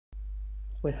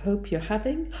We hope you're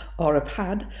having or have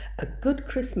had a good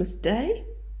Christmas day.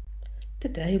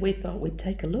 Today we thought we'd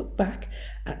take a look back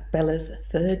at Bella's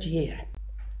third year.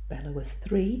 Bella was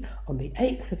 3 on the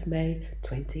 8th of May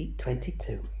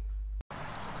 2022.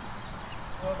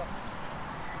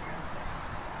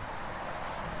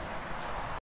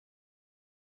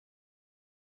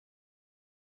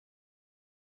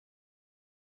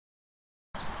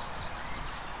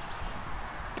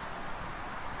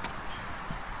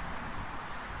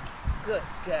 Good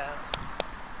girl.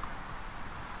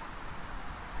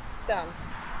 Stand.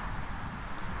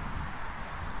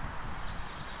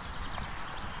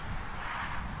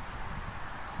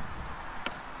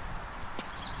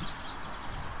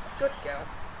 Good girl.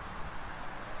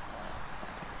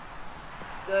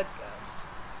 Good girl.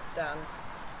 Stand.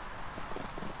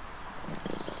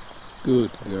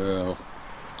 Good girl.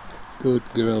 Good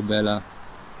girl, Bella.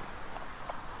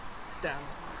 Stand.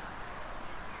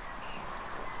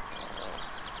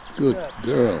 Good Good.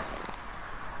 girl.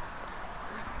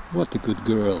 What a good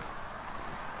girl.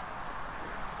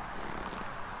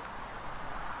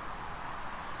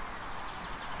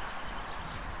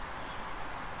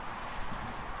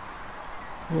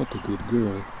 What a good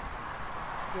girl.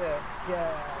 Good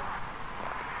girl.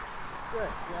 Good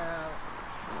girl.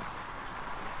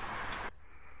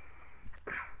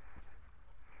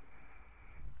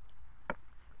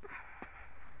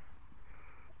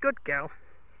 Good girl.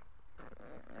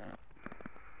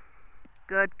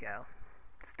 Good girl.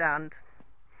 Stand.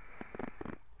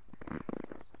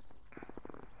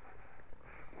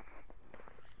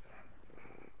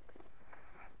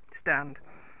 Stand.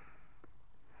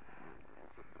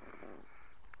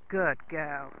 Good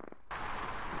girl. Good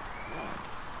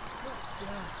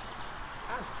girl.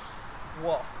 And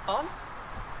walk on.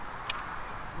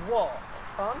 Walk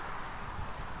on.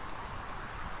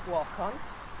 Walk on.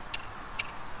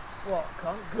 Walk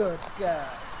on. Good girl.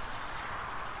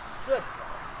 Good girl.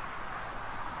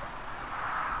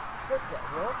 Good girl.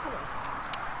 Walk on.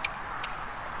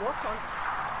 Walk on.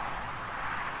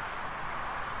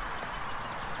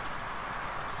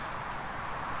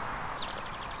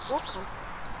 Walk on.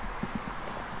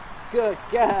 Good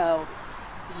girl.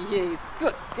 Yes,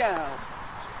 good girl.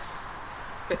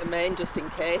 Bit of mane just in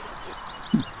case.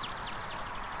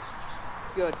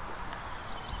 Good.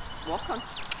 Walk on.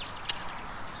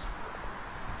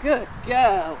 Good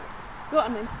girl. Go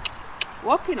on then.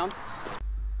 Walking on.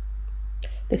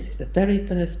 This is the very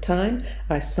first time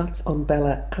I sat on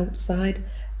Bella outside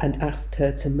and asked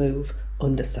her to move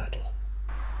under saddle.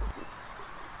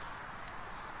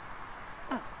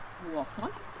 Walk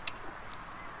on.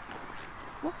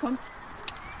 Walk on.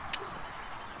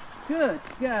 Good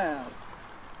girl.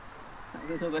 That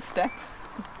was another step.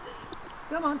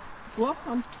 Come on. Walk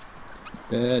on.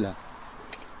 Bella.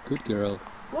 Good girl.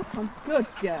 Walk on. Good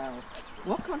girl.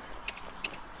 Walk on.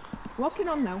 Walking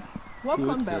on now. Walk Good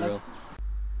on, Bella. girl.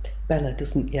 Bella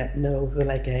doesn't yet know the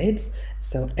leg aids,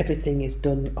 so everything is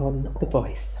done on the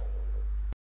voice.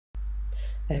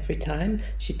 Every time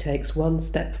she takes one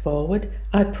step forward,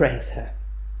 I praise her.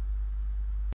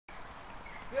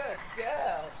 Good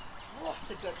girl. What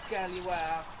a good girl you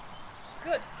are.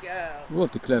 Good girl.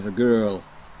 What a clever girl.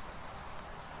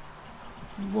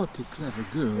 What a clever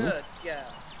girl. Good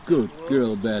girl. Good Whoa.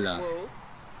 girl, Bella. Whoa.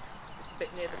 Just a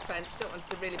bit near the fence. Don't want it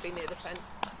to really be near the fence.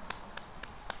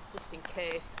 Just in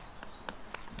case.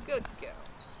 Good girl.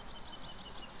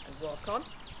 And walk on.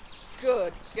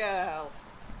 Good girl.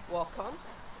 Walk on.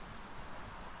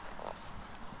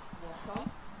 Walk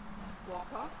on.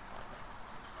 Walk on.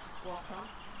 Walk on.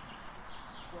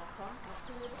 Walk on. Not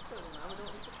too near the stool now. We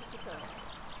don't need to pick it up.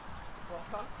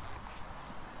 Walk on.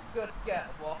 Good girl.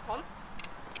 Walk on.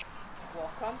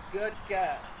 Walk on. Good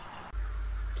girl.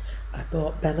 I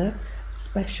bought Bella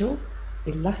special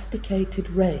elasticated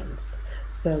reins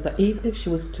so that even if she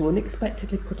was to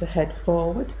unexpectedly put her head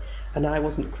forward and I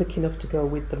wasn't quick enough to go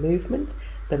with the movement,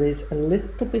 there is a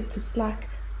little bit of slack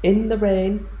in the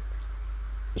rein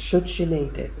should she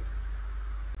need it.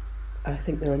 I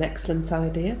think they're an excellent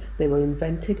idea. They were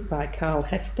invented by Carl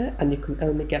Hester and you can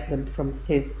only get them from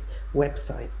his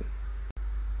website.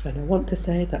 And I want to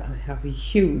say that I have a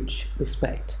huge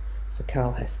respect for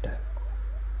Carl Hester.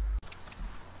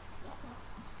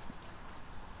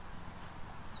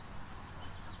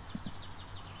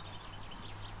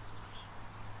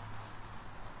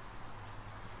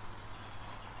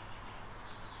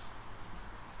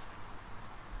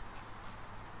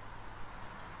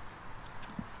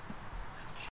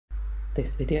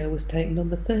 This video was taken on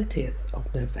the 30th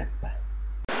of November.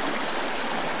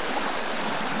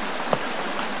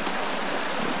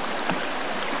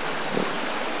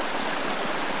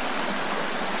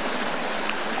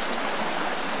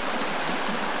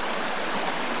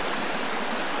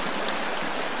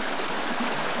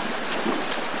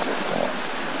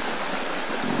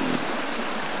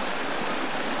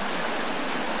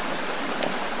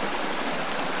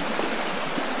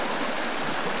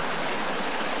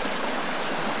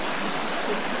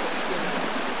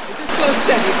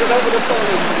 I don't want to fall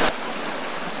into it.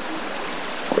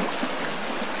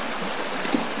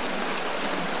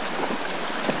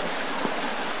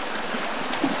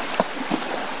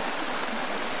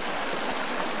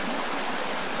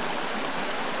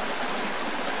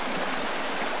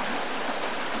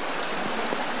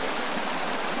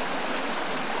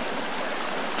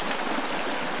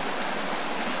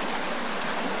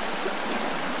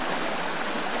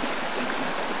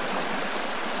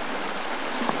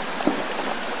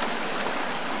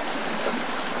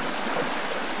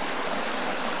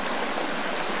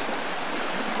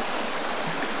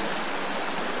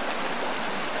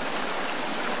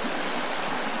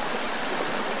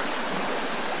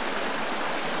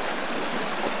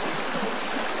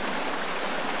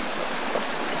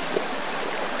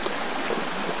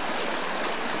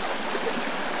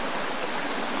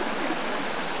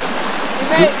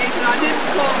 I didn't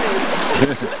call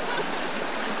me.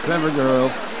 Clever girl.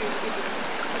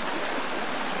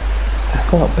 I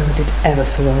thought Bella did ever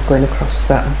so well going across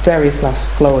that very fast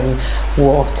flowing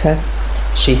water.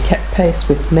 She kept pace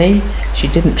with me, she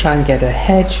didn't try and get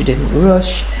ahead, she didn't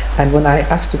rush, and when I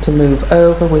asked her to move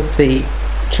over with the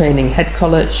training head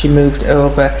collar, she moved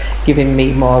over, giving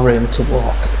me more room to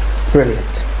walk.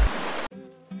 Brilliant.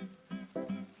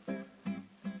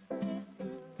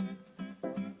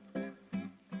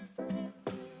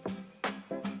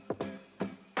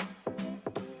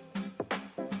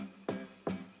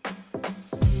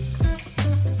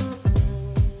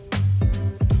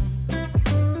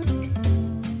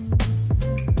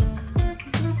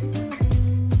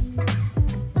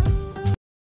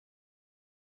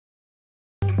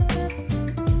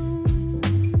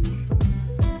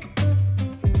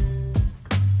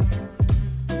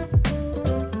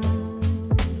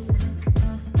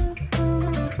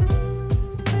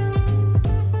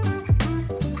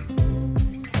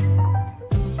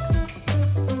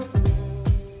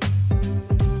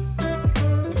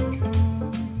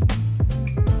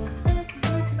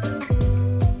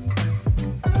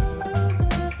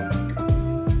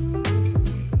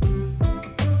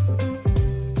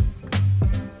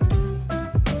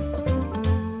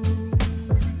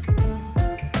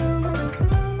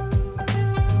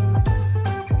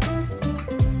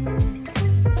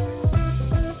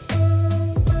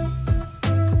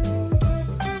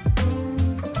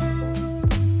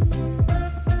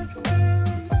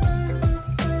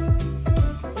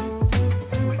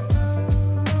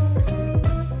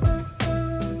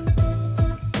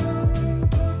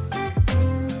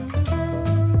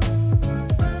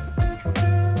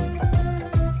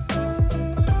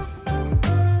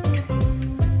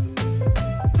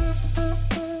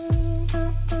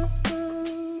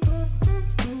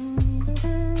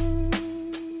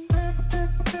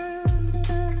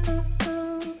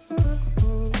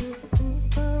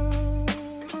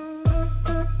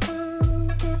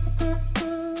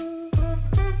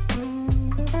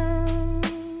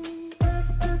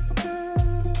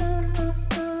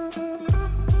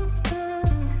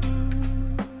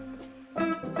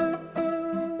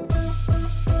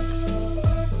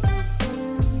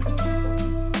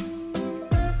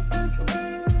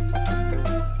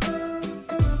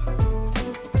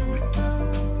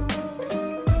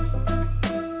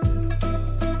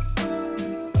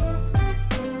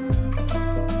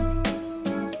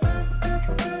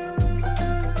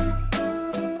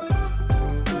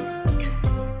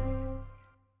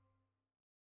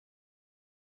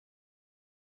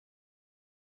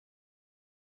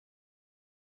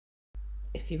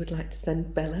 If you would like to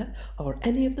send Bella or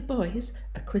any of the boys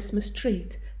a Christmas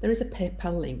treat, there is a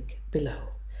PayPal link below.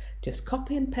 Just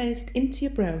copy and paste into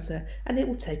your browser and it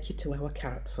will take you to our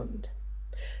Carrot Fund.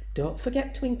 Don't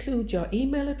forget to include your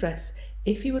email address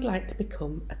if you would like to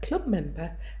become a club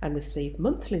member and receive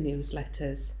monthly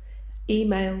newsletters,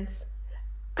 emails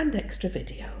and extra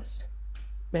videos.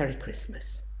 Merry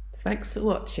Christmas. Thanks for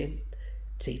watching.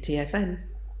 TTFN.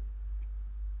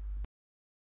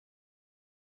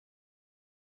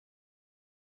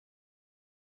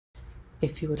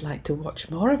 If you would like to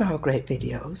watch more of our great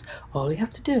videos, all you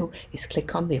have to do is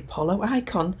click on the Apollo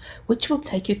icon, which will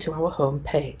take you to our home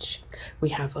page. We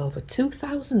have over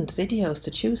 2,000 videos to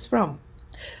choose from.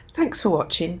 Thanks for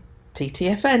watching.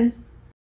 TTFN.